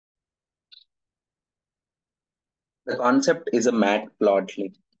The concept is a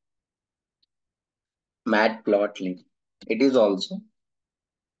matplotlib. Matplotlib. It is also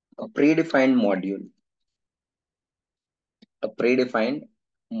a predefined module. A predefined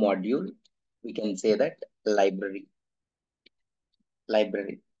module. We can say that library.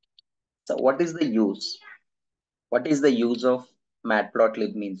 Library. So what is the use? What is the use of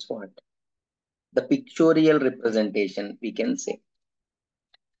matplotlib means what? The pictorial representation, we can say.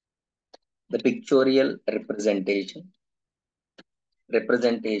 The pictorial representation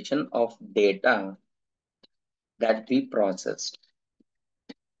of data that we processed.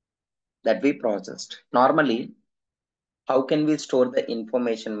 Normally, how can we store the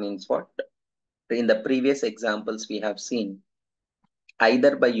information means what? In the previous examples we have seen,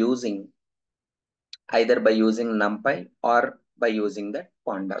 either by using NumPy or by using the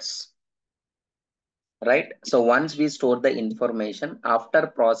pandas. Right? So once we store the information after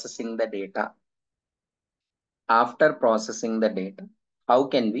processing the data, how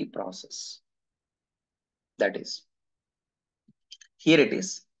can we process? That is, here it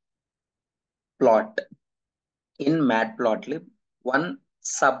is, plot. In Matplotlib, one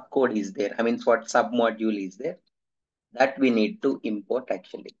subcode is there. I mean, what submodule is there that we need to import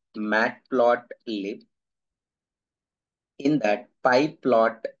actually. Matplotlib. In that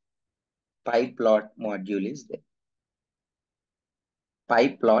pyplot module is there.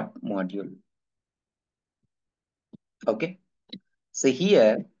 Pyplot module. Okay. So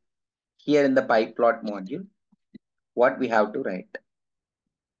here in the pyplot module, what we have to write?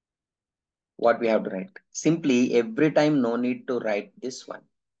 Simply every time, no need to write this one.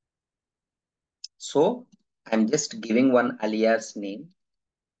 So I'm just giving one alias name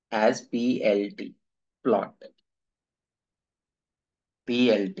as plt plot.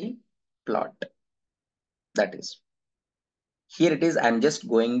 That is, here it is. I'm just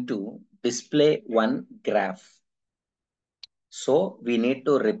going to display one graph. So we need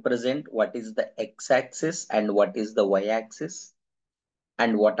to represent what is the x-axis and what is the y-axis,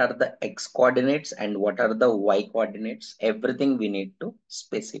 and what are the x coordinates and what are the y coordinates. Everything we need to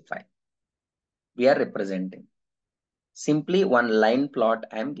specify. We are representing. Simply one line plot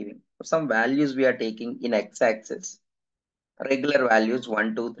I am giving. Some values we are taking in x-axis. Regular values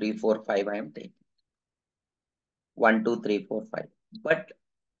 1, 2, 3, 4, 5 I am taking. 1, 2, 3, 4, 5. But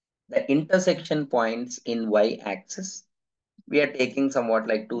the intersection points in y-axis, we are taking somewhat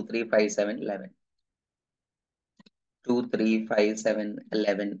like 2, 3, 5, 7, 11. 2, 3, 5, 7,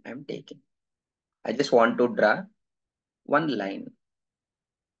 11 I'm taking. I just want to draw one line.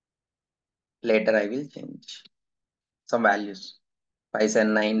 Later I will change some values. 5,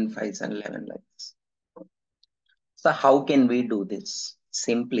 7, 9, 5, 7, 11 like this. So how can we do this?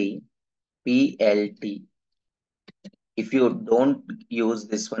 Simply PLT. If you don't use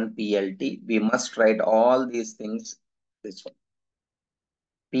this one PLT, we must write all these things this one.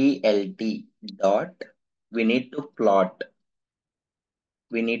 PLT dot, we need to plot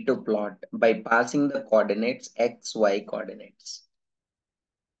by passing the coordinates XY coordinates.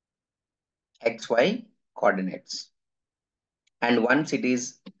 And once it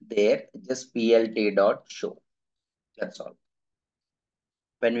is there, just PLT dot show. That's all.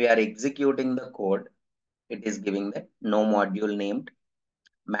 When we are executing the code, it is giving that no module named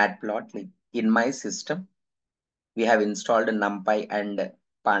Matplotlib. In my system, we have installed NumPy and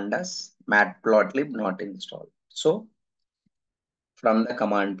pandas. Matplotlib not installed. So from the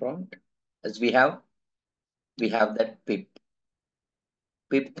command prompt, as we have that pip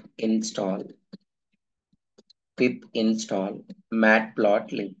install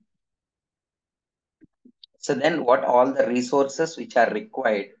Matplotlib. So then what all the resources which are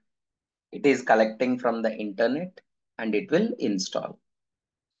required, it is collecting from the internet and it will install.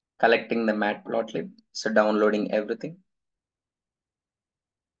 Collecting the Matplotlib, so downloading everything.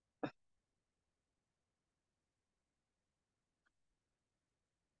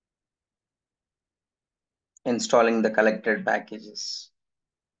 Installing the collected packages.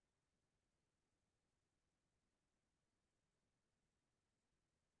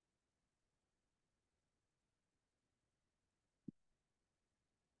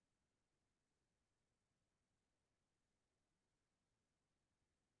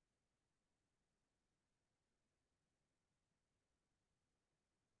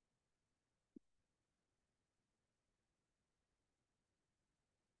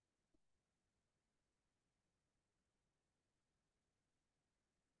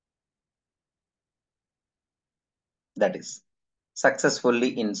 That is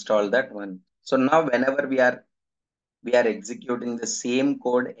successfully installed that one. So now whenever we are executing the same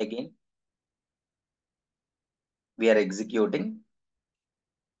code again,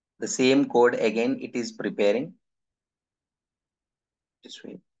 it is preparing. Just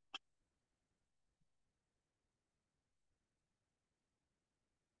wait.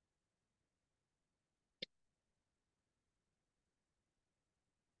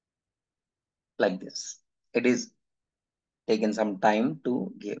 Like this. It is taken some time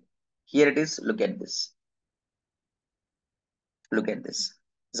to give. Here it is. Look at this. Look at this.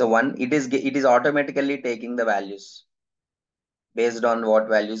 So one, it is automatically taking the values based on what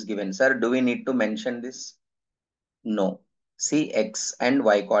values given. Sir, do we need to mention this? No. See x and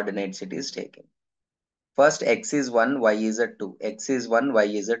y coordinates it is taking. First x is 1, y is a 2. X is 1, y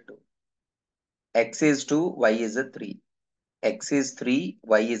is a 2. X is 2, y is a 3. X is 3,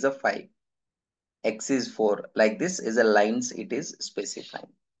 y is a 5. X is 4. Like this is a lines it is specifying.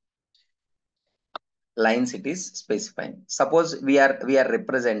 Lines it is specifying. Suppose we are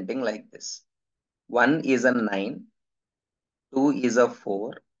representing like this. 1 is a 9, 2 is a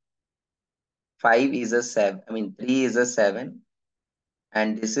 4, 5 is a 7, 3 is a 7,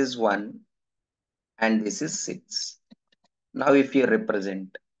 and this is 1, and this is 6. Now if you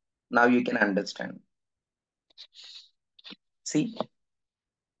represent, now you can understand. See,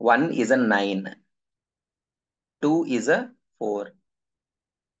 1 is a 9, 2 is a 4,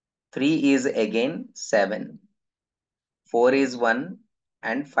 3 is again 7, 4 is 1,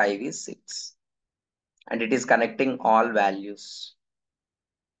 and 5 is 6. And it is connecting all values.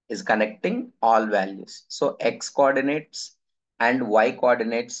 Is connecting all values. So x coordinates and y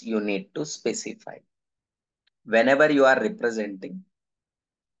coordinates you need to specify whenever you are representing.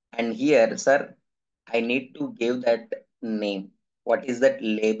 And here, sir, I need to give that name. What is that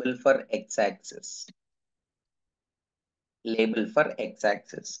label for x-axis? Label for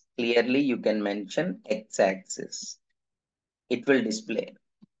x-axis. Clearly, you can mention x-axis. It will display.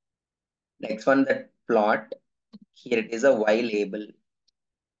 Next one, that plot. Here it is a y label.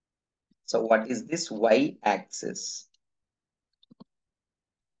 So what is this y-axis?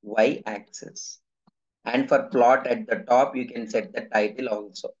 Y-axis. And for plot at the top, you can set the title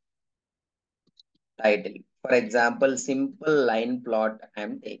also. Title. For example, simple line plot I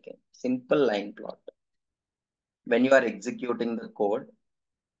am taking. Simple line plot. When you are executing the code,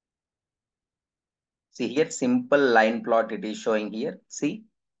 see here, simple line plot it is showing here. See,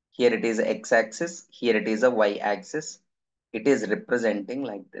 here it is x-axis, here it is a y-axis. It is representing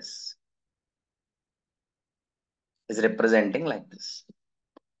like this. Is representing like this.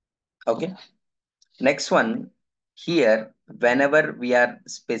 Okay. Next one, here, whenever we are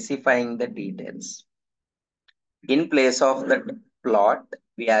specifying the details, in place of the plot,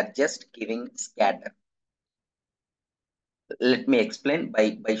 we are just giving scatter. Let me explain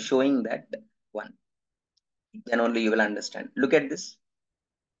by showing that one. Then only you will understand. Look at this.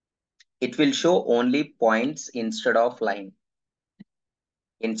 It will show only points instead of line.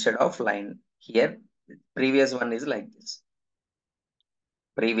 Instead of line. Here, previous one is like this.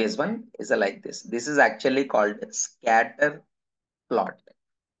 Previous one is like this. This is actually called scatter plot.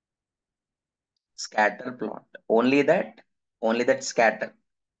 Scatter plot. Only that scatter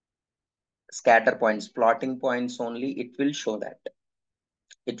points, plotting points only, it will show that.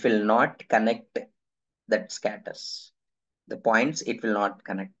 It will not connect that scatters. The points it will not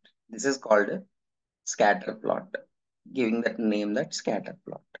connect. This is called a scatter plot, giving that name that scatter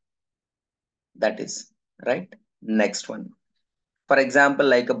plot. That is right. Next one. For example,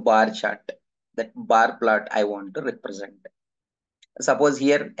 like a bar chart, that bar plot I want to represent. Suppose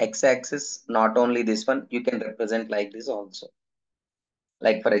here x-axis, not only this one, you can represent like this also.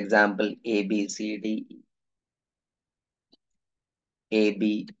 Like for example, A, B, C, D, E. A,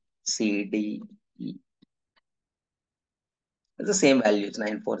 B, C, D, E. It's the same values,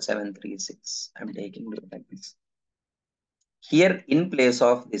 9, 4, 7, 3, 6. I'm taking it like this. Here in place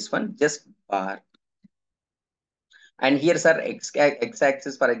of this one, just bar. And here, sir,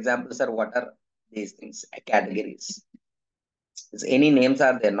 x-axis, for example, sir, what are these things? Categories. Any names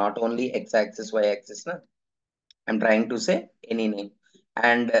are there, not only x-axis, y-axis. No? I'm trying to say any name.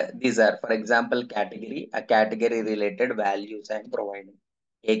 And these are, for example, category, a category related values I'm providing.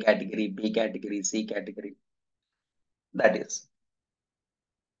 A category, B category, C category. That is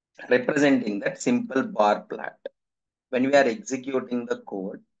representing that simple bar plot. When we are executing the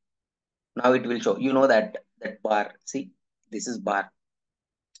code, now it will show, that bar, see, this is bar.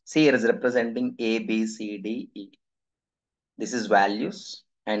 See, here is representing A, B, C, D, E. This is values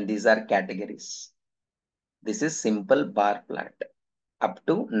and these are categories. This is simple bar plot up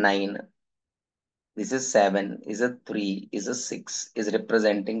to 9. This is 7, is a 3, is a 6, is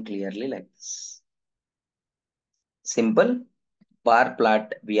representing clearly like this. Simple bar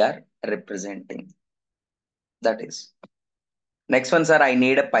plot we are representing. That is. Next one, sir, I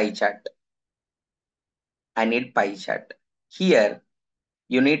need a pie chart. I need pie chart. Here,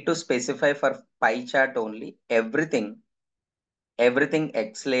 You need to specify for pie chart only everything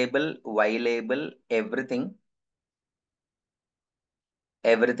X label, Y label, everything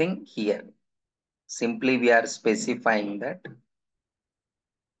here. Simply we are specifying that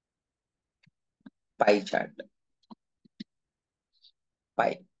pie chart,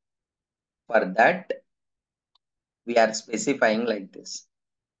 pie. For that, we are specifying like this.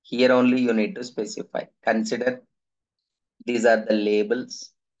 Here only you need to specify. Consider these are the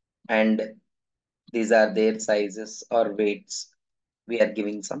labels and these are their sizes or weights. We are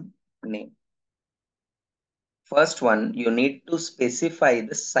giving some name. First one, you need to specify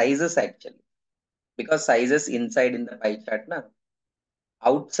the sizes actually, because sizes inside in the pie chart now.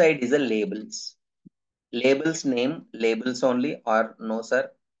 Outside is a labels. Labels name, labels only, or no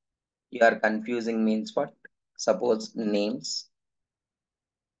sir, you are confusing means what? Suppose names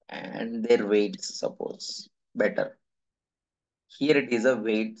and their weights, suppose better. Here it is a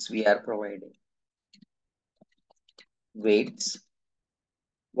weights we are providing. Weights.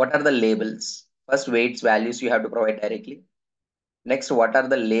 What are the labels? First weights values you have to provide directly. Next, what are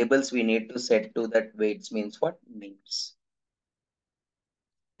the labels we need to set to that weights means what? Names.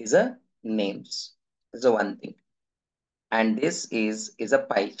 Is a names. Is a one thing. And this is a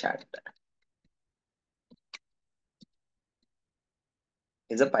pie chart.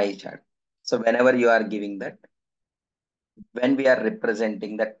 Is a pie chart. So whenever you are giving that, when we are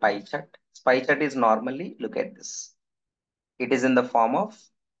representing that pie chart is normally, look at this. It is in the form of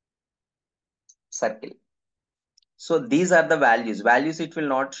circle. So these are the values. Values it will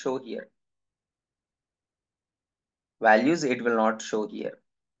not show here. Values it will not show here.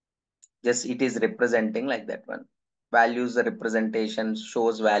 Just it is representing like that one. Values, the representation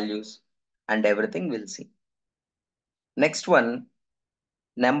shows values and everything we'll see. Next one,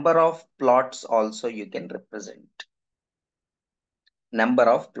 number of plots also you can represent. Number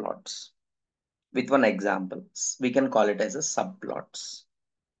of plots. With one example, we can call it as a subplots.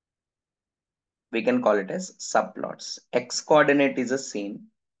 We can call it as subplots. X coordinate is the same.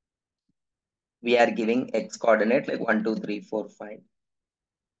 We are giving X coordinate like 1, 2, 3, 4, 5.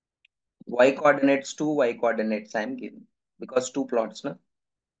 Y coordinates 2, Y coordinates I am giving because two plots, no?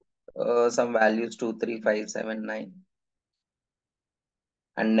 Some values 2, 3, 5, 7, 9.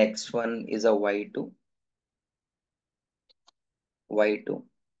 And next one is a Y2. Y2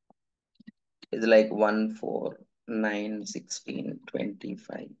 is like 1, 4, 9, 16,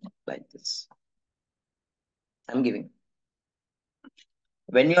 25, like this. I'm giving.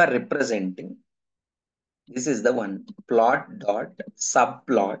 When you are representing, this is the one plot dot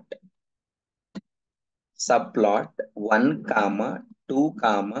subplot 1 comma 2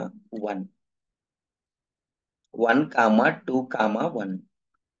 comma 1. 1 comma 2 comma 1.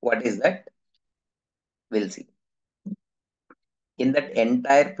 What is that? We'll see. In that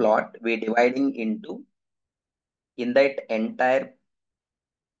entire plot, we're dividing into, in that entire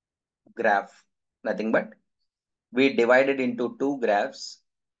graph, nothing but we divided into two graphs.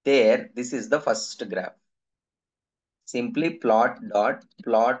 There, this is the first graph. Simply plot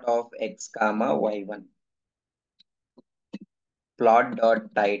of x comma y1. Plot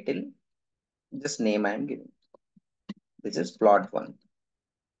dot title, just name I am giving. This is plot 1.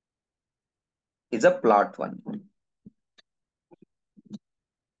 Is a plot 1.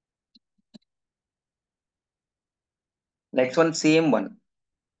 Next one, same one.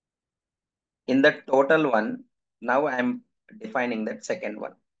 In the total one, now I am defining that second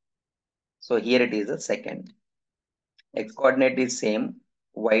one. So here it is a second. X coordinate is same.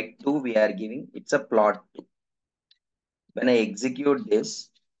 Y2 we are giving. It's a plot 2. When I execute this,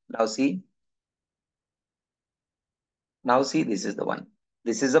 now see this is the one.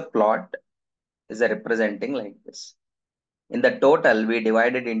 This is a plot, is a representing like this. In the total, we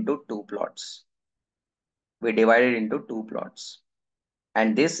divided into two plots. We divided into two plots.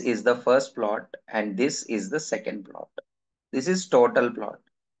 And this is the first plot and this is the second plot. This is total plot.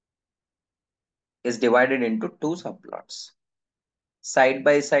 Is divided into two subplots. Side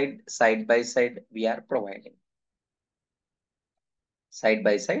by side, we are providing. Side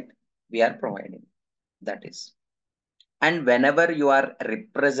by side, we are providing. That is. And whenever you are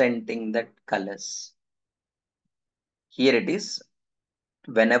representing that colors, here it is,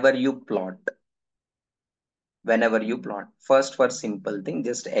 whenever you plot, first for simple thing,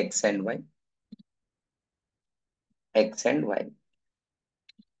 just x and y,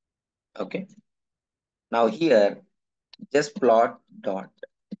 okay. Now here, just plot dot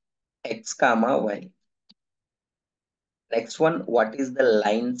x comma y. Next one, what is the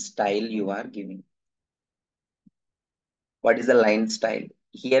line style you are giving? What is the line style?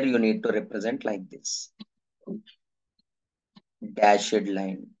 Here you need to represent like this. dashed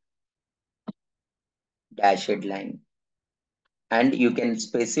line, dashed line. And you can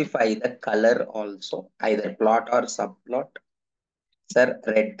specify the color also, either plot or subplot. Sir,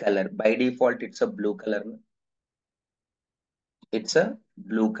 red color. By default, it's a blue color. It's a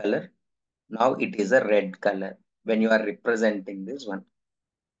blue color. Now it is a red color when you are representing this one.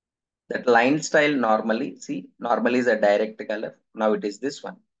 That line style normally, see, normally is a direct color. Now it is this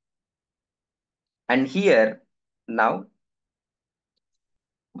one. And here, now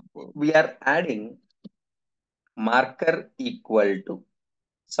we are adding marker equal to,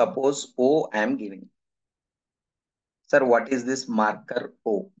 suppose O I am giving. Sir, what is this marker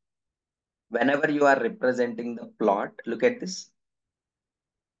O? Whenever you are representing the plot, look at this.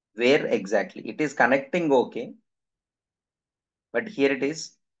 Where exactly? It is connecting, okay. But here it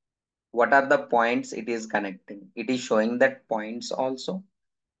is. What are the points it is connecting? It is showing that points also.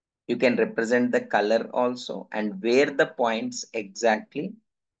 You can represent the color also, and where the points exactly,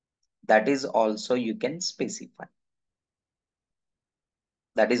 that is also you can specify.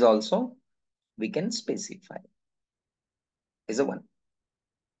 That is also we can specify. Is a one.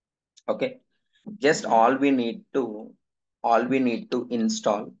 Okay. Just all we need to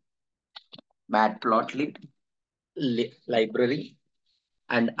install Matplotlib library,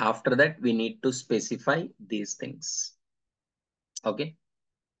 and after that we need to specify these things. Okay.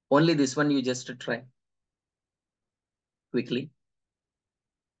 Only this one you just try quickly.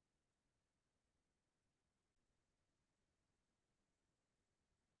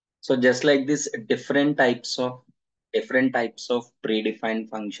 So just like this, different types of predefined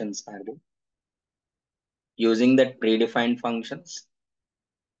functions are there. Using that predefined functions,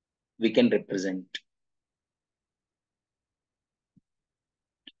 we can represent.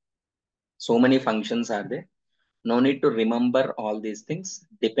 So many functions are there. No need to remember all these things.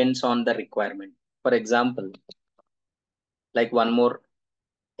 Depends on the requirement. For example, like one more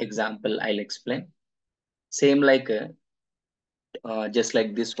example I'll explain. Same like just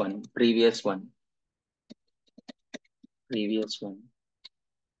like this one, previous one.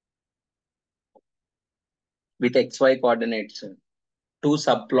 With XY coordinates, two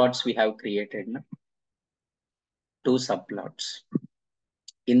subplots we have created. No? Two subplots.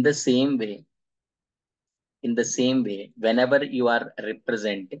 In the same way, whenever you are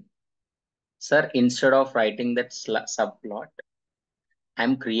representing, sir, instead of writing that subplot,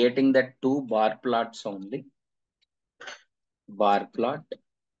 I'm creating that two bar plots only, bar plot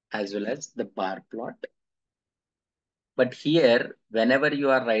as well as the bar plot. But here, whenever you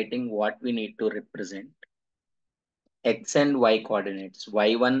are writing what we need to represent, X and Y coordinates,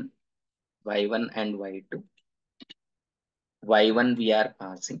 Y1 and Y2. Y1 we are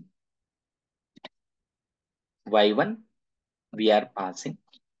passing. Y1 we are passing.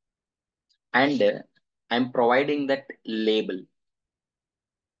 And I'm providing that label.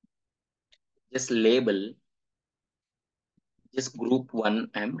 Just label, just group 1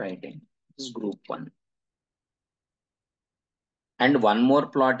 I'm writing. Just group 1. And one more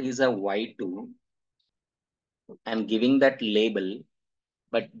plot is a Y2. I'm giving that label,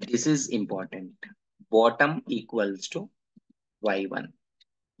 but this is important. Bottom equals to Y1.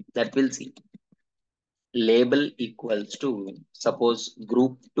 That will see. Label equals to, suppose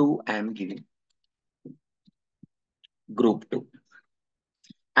group 2 I am giving. Group 2.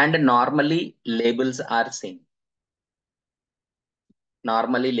 And normally labels are same.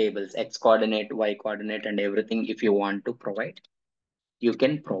 Normally labels, X coordinate, Y coordinate, and everything if you want to provide, you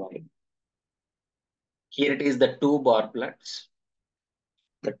can provide. Here it is the two bar plots.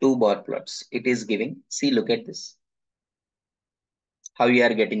 The two bar plots it is giving. See, look at this. How you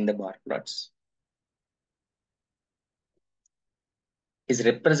are getting the bar plots. Is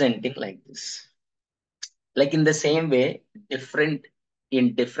representing like this. Like in the same way,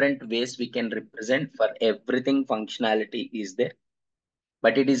 in different ways we can represent. For everything functionality is there,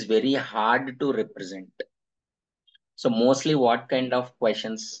 but it is very hard to represent. So mostly what kind of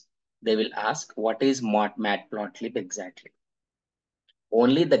questions they will ask? What is Matplotlib exactly?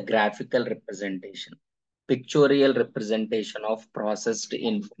 Only the graphical representation, pictorial representation of processed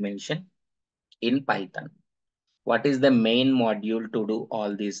information in Python. What is the main module to do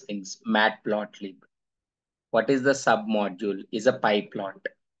all these things? Matplotlib. What is the sub module? Is a pyplot.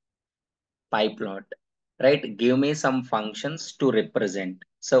 Pyplot, right? Give me some functions to represent.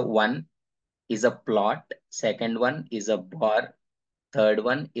 So one is a plot, second one is a bar, third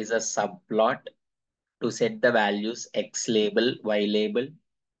one is a subplot to set the values X label, Y label.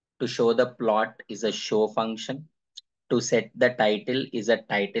 To show the plot is a show function. To set the title is a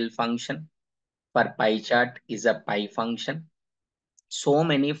title function. For pie chart is a pie function. So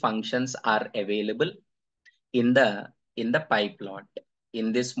many functions are available in the in the pyplot.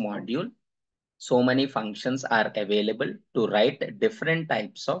 In this module, so many functions are available to write different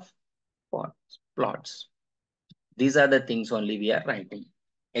types of plots. These are the things only we are writing.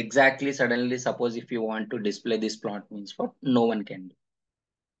 Exactly, suddenly, suppose if you want to display this plot means what? No one can do.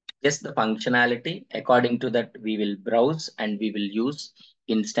 Just the functionality, according to that, we will browse and we will use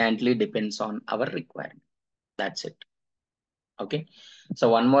instantly, depends on our requirement. That's it. Okay. So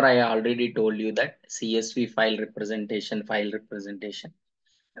one more, I already told you that CSV file representation.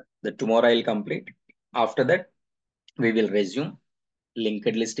 The tomorrow I'll complete. After that, we will resume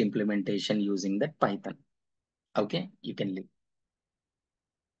linked list implementation using that Python. Okay, you can leave.